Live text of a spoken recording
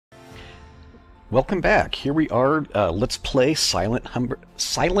welcome back. Here we are. Let's play Silent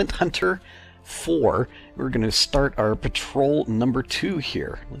Hunter 4. We're going to start our patrol number 2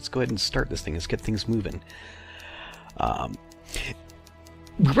 here. Let's go ahead and start this thing. Let's get things moving.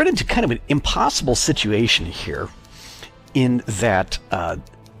 We run into kind of an impossible situation here in that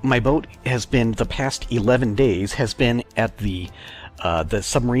my boat has been, the past 11 days, has been at the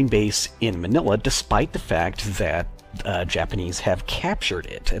submarine base in Manila, despite the fact that Japanese have captured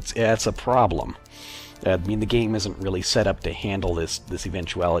it. It's a problem. I mean, the game isn't really set up to handle this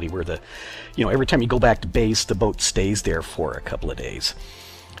eventuality where every time you go back to base, the boat stays there for a couple of days,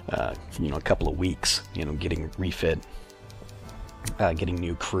 a couple of weeks, getting refit, getting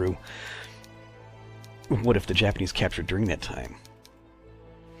new crew. What if the Japanese captured during that time?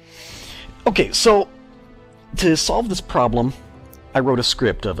 Okay, so to solve this problem, I wrote a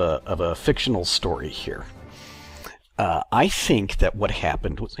script of a fictional story here. I think that what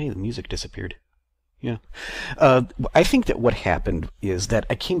happened was... Hey, the music disappeared. Yeah. I think that what happened is that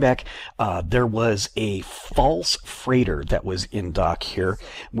I came back, there was a false freighter that was in dock here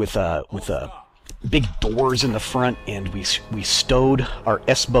with big doors in the front, and we stowed our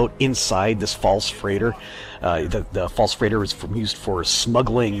S-boat inside this false freighter. The false freighter was used for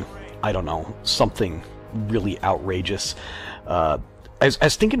smuggling, I don't know, something really outrageous. I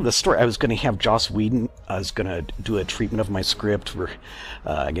was thinking of the story. I was going to have Joss Whedon. I was going to do a treatment of my script. We're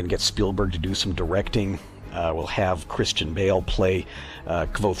going to get Spielberg to do some directing. We'll have Christian Bale play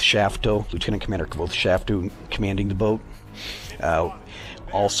Kvoth Shafto, Lieutenant Commander Kvoth Shafto, commanding the boat.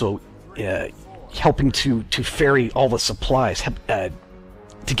 Also, helping to ferry all the supplies,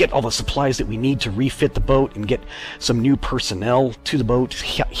 to get all the supplies that we need to refit the boat and get some new personnel to the boat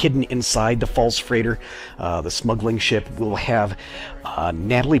hidden inside the false freighter, the smuggling ship. We'll have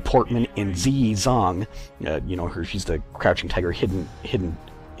Natalie Portman and Ziyi Zhang, her, she's the Crouching Tiger hidden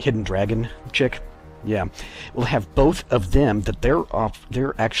dragon chick. Yeah, we'll have both of them. That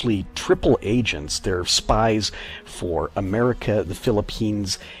they're actually triple agents. They're spies for America, the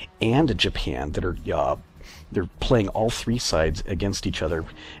Philippines, and Japan. That are they're playing all three sides against each other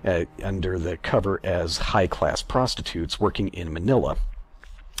under the cover as high-class prostitutes working in Manila.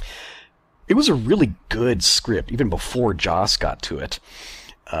 It was a really good script, even before Joss got to it.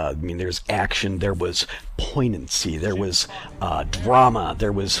 I mean, there's action, there was poignancy, there was drama,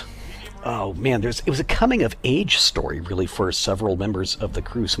 there was... Oh man, it was a coming-of-age story, really, for several members of the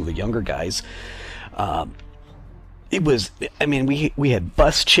crew, some of the younger guys. It was, I mean, we had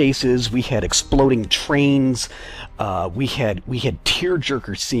bus chases, we had exploding trains, we had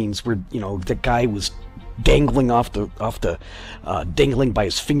tearjerker scenes where the guy was dangling dangling by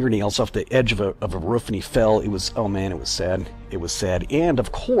his fingernails off the edge of a roof, and he fell. It was, oh man, it was sad. It was sad. And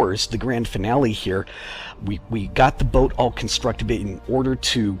of course, the grand finale here, we got the boat all constructed in order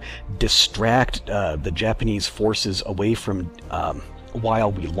to distract the Japanese forces away from.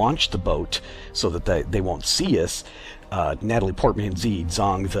 While we launch the boat, so that they won't see us. Natalie Portman and Ziyi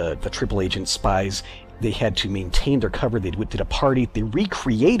Zhang, the triple agent spies, they had to maintain their cover. They did a party. They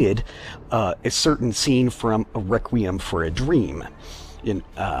recreated a certain scene from A Requiem for a Dream in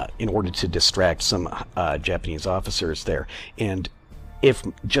order to distract some Japanese officers there. And if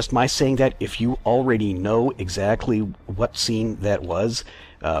just my saying that, if you already know exactly what scene that was,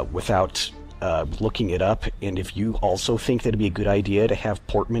 without looking it up, and if you also think that it'd be a good idea to have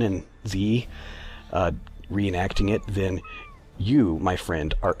Portman and Z reenacting it, then you, my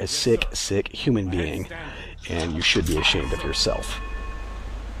friend, are a sick human being, and you should be ashamed of yourself.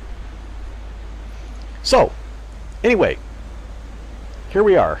 So, anyway, here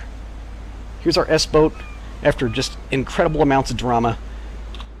we are. Here's our S-boat, after just incredible amounts of drama,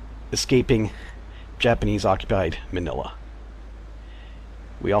 escaping Japanese-occupied Manila.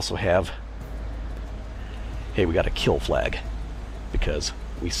 We also have... Hey, we got a kill flag because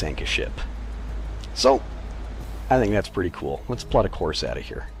we sank a ship. So, I think that's pretty cool. Let's plot a course out of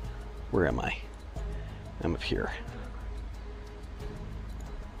here. Where am I? I'm up here.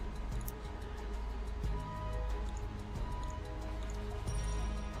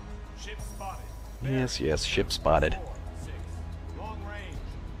 Ship spotted. Yes, ship spotted. Long range.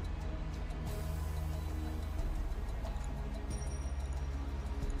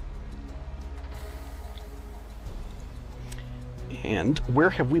 And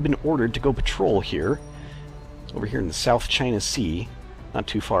where have we been ordered to go patrol here? Over here in the South China Sea, not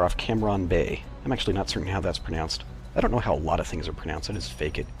too far off Cam Bay. I'm actually not certain how that's pronounced. I don't know how a lot of things are pronounced. I just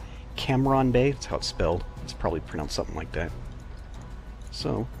fake it. Cam Bay, that's how it's spelled. It's probably pronounced something like that.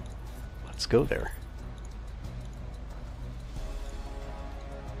 So, let's go there.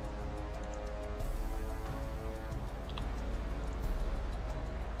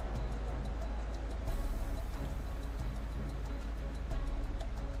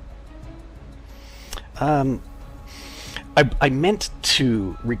 I meant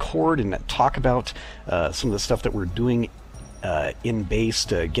to record and talk about some of the stuff that we're doing in base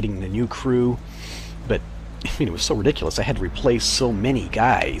to getting the new crew, but I mean, it was so ridiculous. I had to replace so many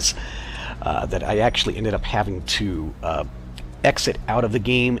guys that I actually ended up having to exit out of the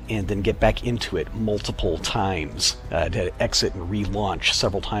game and then get back into it multiple times, to exit and relaunch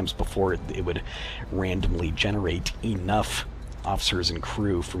several times before it would randomly generate enough officers and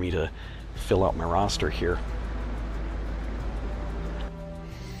crew for me to fill out my roster here.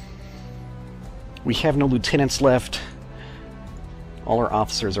 We have no lieutenants left. All our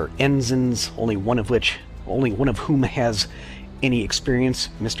officers are ensigns, only one of whom has any experience.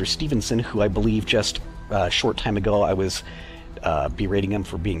 Mr. Stevenson, who I believe just a short time ago I was berating him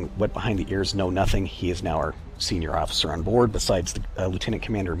for being wet behind the ears, know nothing. He is now our senior officer on board, besides the Lieutenant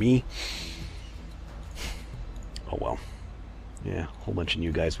Commander me. Oh well. Yeah, a whole bunch of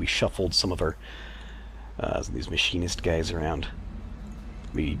new guys. We shuffled some of our these machinist guys around.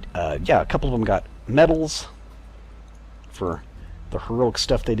 Yeah, a couple of them got medals for the heroic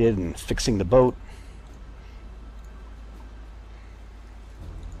stuff they did in fixing the boat.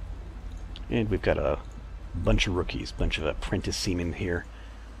 And we've got a bunch of rookies, bunch of apprentice seamen here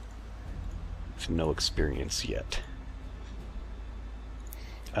with no experience yet.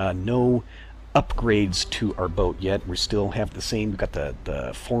 No upgrades to our boat yet. We still have the same. We've got the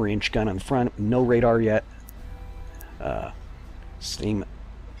 4-inch gun on front. No radar yet. Same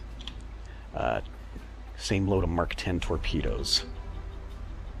load of Mark 10 torpedoes.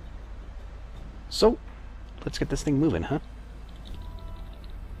 So, let's get this thing moving, huh?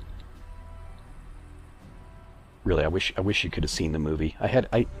 Really, I wish you could have seen the movie. I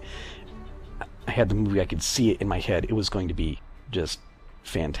had the movie. I could see it in my head. It was going to be just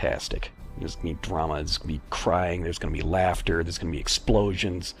fantastic. There's going to be drama. There's going to be crying. There's going to be laughter. There's going to be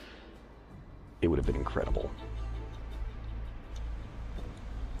explosions. It would have been incredible.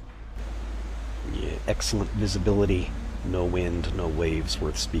 Yeah, excellent visibility. No wind, no waves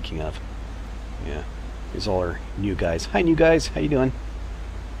worth speaking of. Yeah, here's all our new guys. Hi, new guys. How you doing?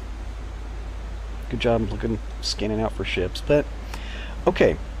 Good job looking, scanning out for ships. But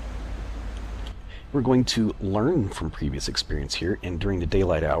okay, we're going to learn from previous experience here, and during the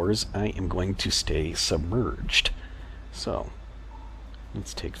daylight hours I am going to stay submerged. So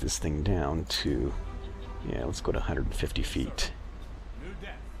let's take this thing down to, yeah, let's go to 150 feet. New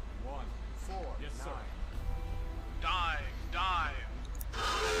depth. 1, 4, yes, sir. Dive.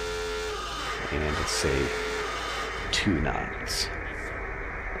 And let's say 2 knots.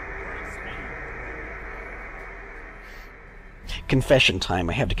 Confession time.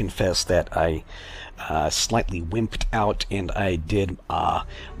 I have to confess that I slightly wimped out, and I did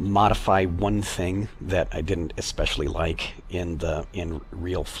modify one thing that I didn't especially like in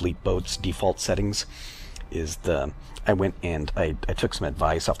real fleet boats default settings. I went and I took some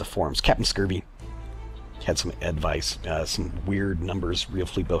advice off the forums. Captain Scurvy had some advice, some weird numbers real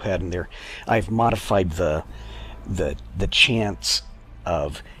fleet boat had in there. I've modified the chance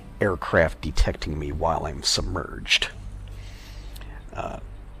of aircraft detecting me while I'm submerged.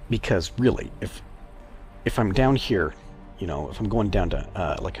 Because really, if I'm down here, you know, if I'm going down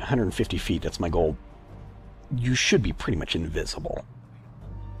to like 150 feet, that's my goal, you should be pretty much invisible.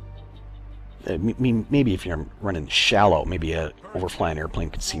 Maybe if you're running shallow, maybe a overflying airplane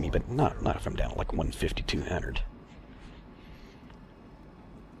could see me, but not if I'm down at like 150, 200.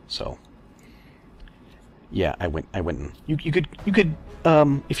 So, yeah, I went. And you could,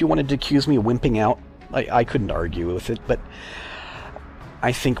 if you wanted to accuse me of wimping out, I couldn't argue with it, but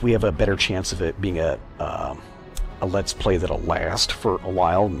I think we have a better chance of it being a let's play that'll last for a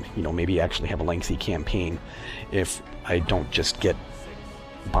while, and, you know, maybe actually have a lengthy campaign if I don't just get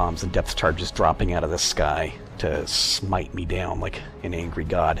bombs and depth charges dropping out of the sky to smite me down like an angry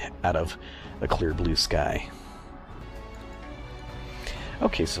god out of a clear blue sky.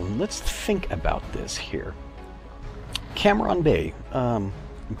 Okay, so let's think about this here. Cameron Bay,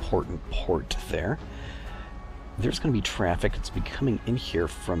 important port there. There's going to be traffic that's be coming in here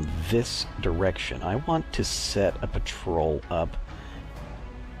from this direction. I want to set a patrol up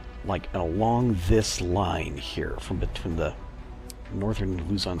like along this line here, from between the northern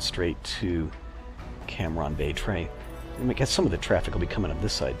Luzon Strait to Cameron Bay. I guess some of the traffic will be coming up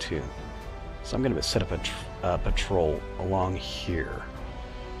this side too. So I'm going to set up a patrol along here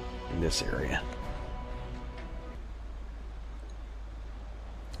in this area.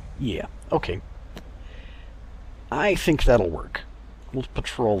 Yeah, okay. I think that'll work. We'll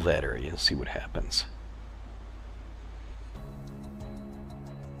patrol that area and see what happens.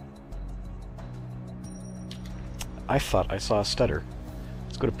 I thought I saw a stutter.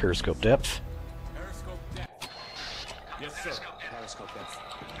 Let's go to periscope depth. Periscope sir.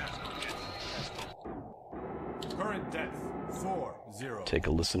 Current depth 40. Take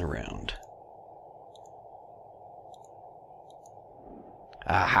a listen around.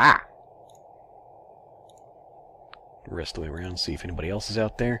 Aha! Rest the way around, see if anybody else is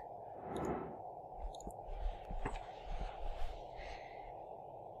out there.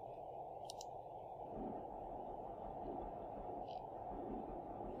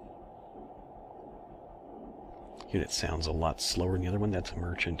 Unit sounds a lot slower than the other one. That's a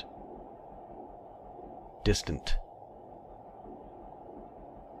merchant. Distant.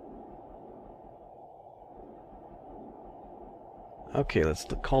 Okay, let's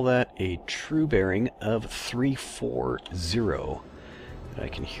call that a true bearing of 340. I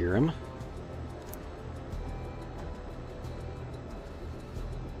can hear him.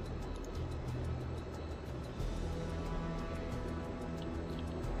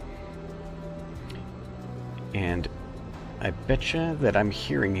 And I betcha that I'm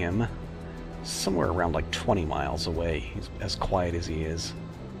hearing him somewhere around like 20 miles away. He's as quiet as he is.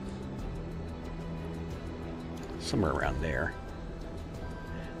 Somewhere around there.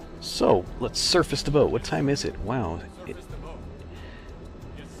 So, let's surface the boat. What time is it? Wow.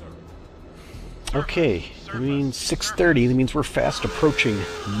 Okay, that means 6:30. That means we're fast approaching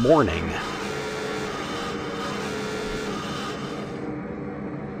morning.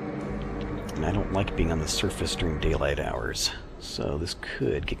 And I don't like being on the surface during daylight hours, so this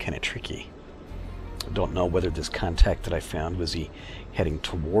could get kind of tricky. I don't know whether this contact that I found, was he heading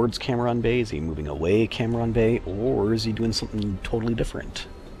towards Cameron Bay, is he moving away Cameron Bay, or is he doing something totally different?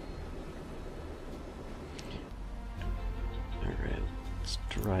 Alright, let's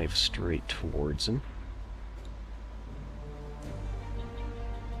drive straight towards him.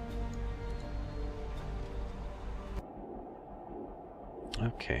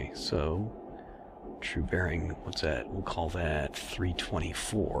 Okay, so true bearing, what's that? We'll call that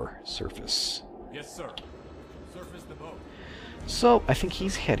 324 surface. Yes, sir. Surface the boat. So I think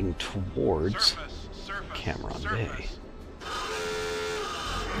he's heading towards Cameron Bay.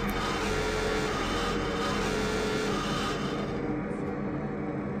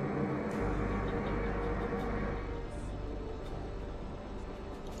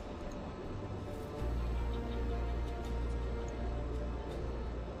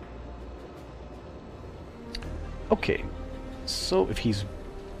 Okay, so if he's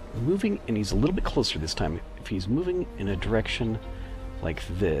moving, and he's a little bit closer this time, if he's moving in a direction like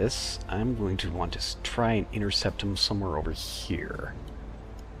this, I'm going to want to try and intercept him somewhere over here.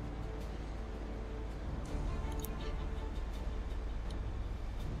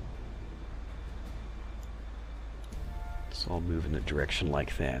 So I'll move in a direction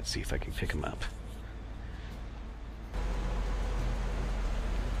like that, see if I can pick him up.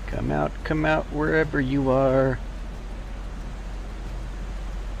 Come out wherever you are.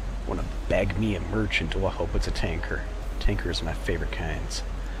 Want to bag me a merchant? Oh, I hope it's a tanker. Tankers are my favorite kinds.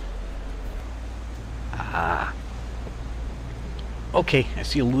 Ah. Okay, I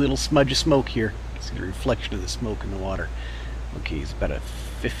see a little smudge of smoke here. I can see the reflection of the smoke in the water. Okay, he's about a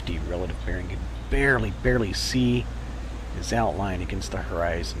 50 relative bearing. You can barely see his outline against the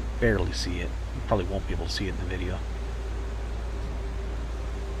horizon. Barely see it. You probably won't be able to see it in the video.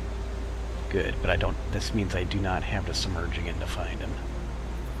 Good, but I don't. This means I do not have to submerge again to find him.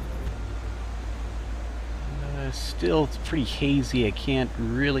 Still, it's pretty hazy. I can't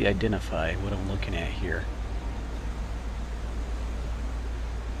really identify what I'm looking at here.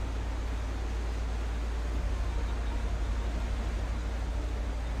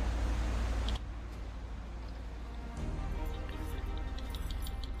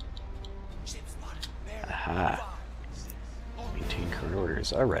 Aha. Maintain current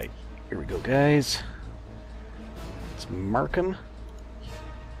orders. Alright, here we go, guys. Let's mark them.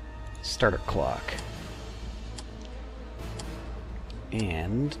 Start our clock.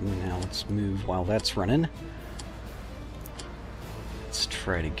 And now let's move while that's running. Let's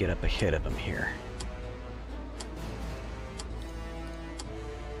try to get up ahead of him here.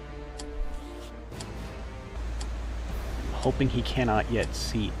 I'm hoping he cannot yet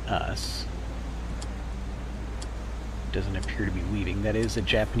see us. Doesn't appear to be leaving. That is a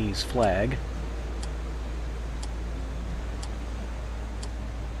Japanese flag.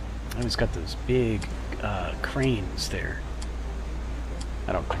 Oh, he's got those big cranes there.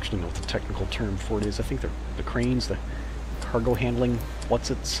 I don't actually know what the technical term for it is. I think they're the cranes, the cargo handling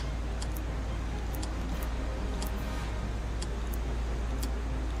what's-its.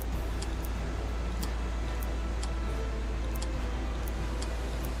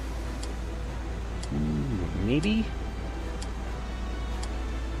 Maybe?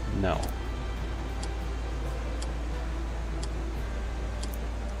 No.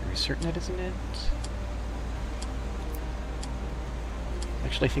 certain that isn't it?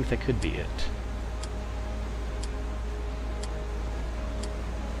 Actually, I think that could be it.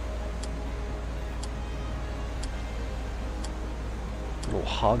 Little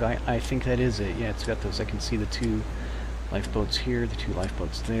hog eye. I think that is it. Yeah, it's got those. I can see the 2 lifeboats here, the 2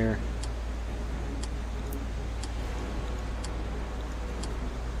 lifeboats there.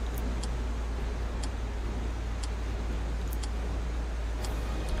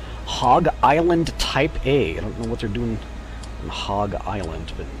 Hog Island Type A. I don't know what they're doing on Hog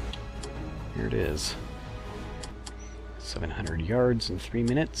Island, but here it is. 700 yards in 3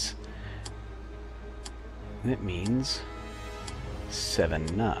 minutes. That means 7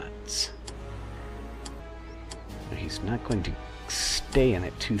 knots. Now he's not going to stay in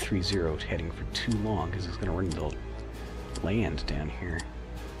at 230 heading for too long because he's going to run into land down here.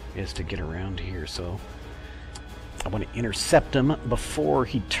 He has to get around here, so I want to intercept him before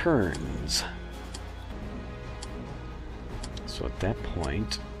he turns. So at that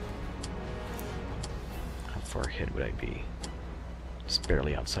point, how far ahead would I be? Just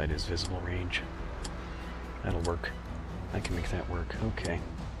barely outside his visible range. That'll work. I can make that work. Okay.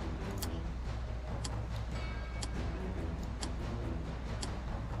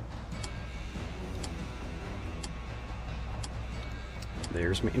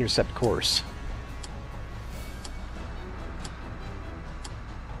 There's my intercept course.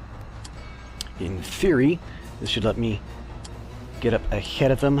 In theory, this should let me get up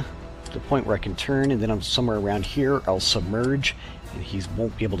ahead of him to the point where I can turn, and then I'm somewhere around here, I'll submerge, and he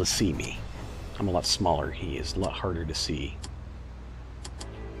won't be able to see me. I'm a lot smaller. He is a lot harder to see.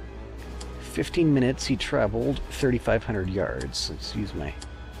 15 minutes, he traveled 3,500 yards. Let's use my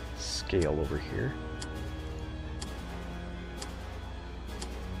scale over here.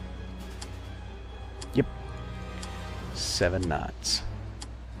 Yep. 7 knots.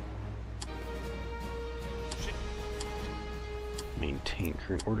 Maintain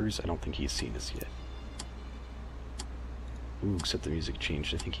current orders. I don't think he's seen us yet. Ooh, except the music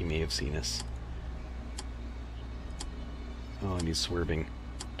changed. I think he may have seen us. Oh, and he's swerving.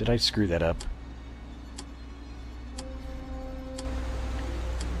 Did I screw that up?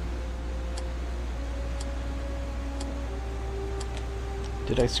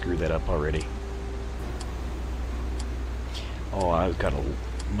 Did I screw that up already? Oh, I got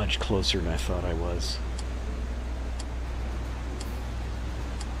much closer than I thought I was.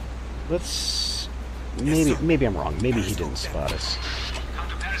 Let's... Maybe I'm wrong. Maybe he didn't spot us.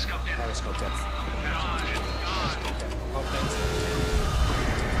 Periscope depth.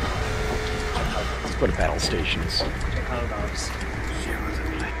 Let's go to battle stations. Check dogs.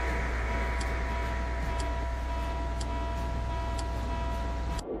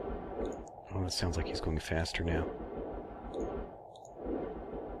 Oh, that sounds like he's going faster now.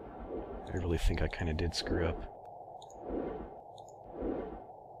 I really think I kind of did screw up.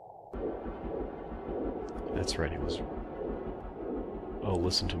 That's right, it was... Oh,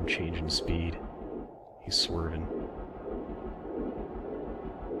 listen to him changing speed. He's swerving.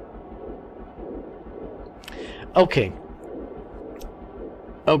 Okay.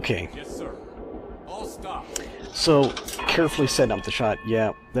 Okay. Yes, sir. All stop. So, carefully setting up the shot.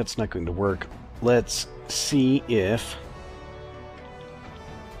 Yeah, that's not going to work. Let's see if...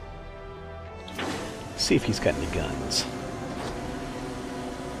 See if he's got any guns.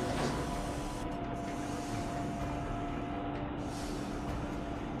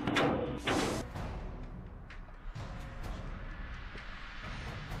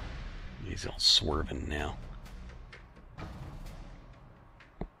 He's all swerving now.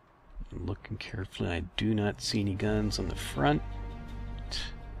 I'm looking carefully. I do not see any guns on the front.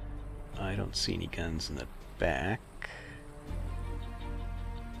 I don't see any guns in the back.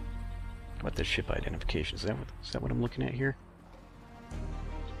 How about the ship identification? Is that what I'm looking at here?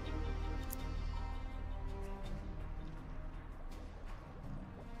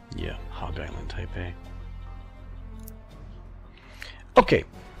 Yeah, Hog Island Type A. Okay,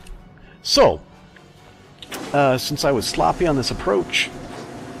 so since I was sloppy on this approach,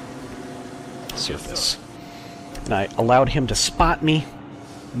 surface, and I allowed him to spot me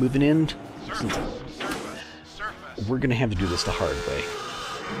moving in, we're gonna have to do this the hard way.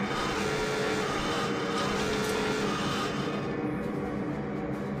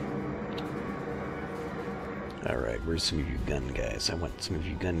 Alright, where's some of you gun guys? I want some of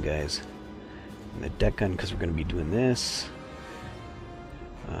you gun guys in the deck gun because we're going to be doing this.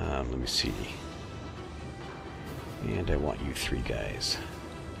 Let me see. And I want you 3 guys.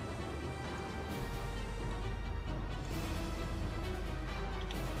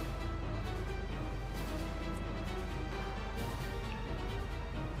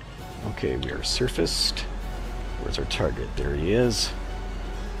 Okay, we are surfaced. Where's our target? There he is.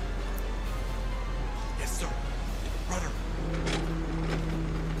 Yes, sir. Rudder.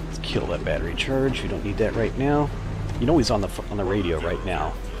 Let's kill that battery charge. We don't need that right now. You know he's on the radio right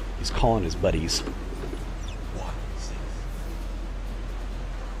now. He's calling his buddies.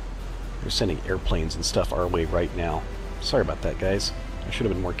 They're sending airplanes and stuff our way right now. Sorry about that, guys. I should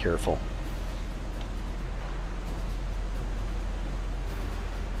have been more careful.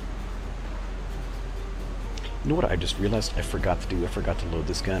 You know what I just realized I forgot to do? I forgot to load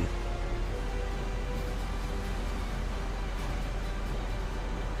this gun.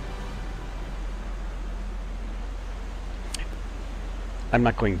 I'm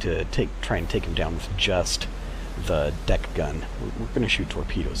not going to try and take him down with just the deck gun. We're going to shoot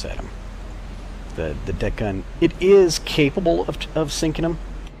torpedoes at him. The deck gun, it is capable of sinking him,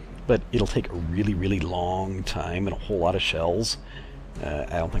 but it'll take a really, really long time and a whole lot of shells.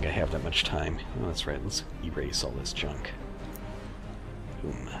 I don't think I have that much time. Oh, that's right. Let's erase all this junk.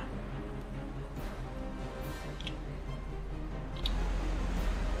 Boom.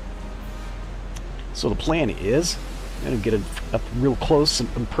 So the plan is, I'm going to get it up real close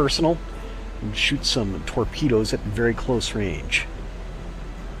and personal and shoot some torpedoes at very close range.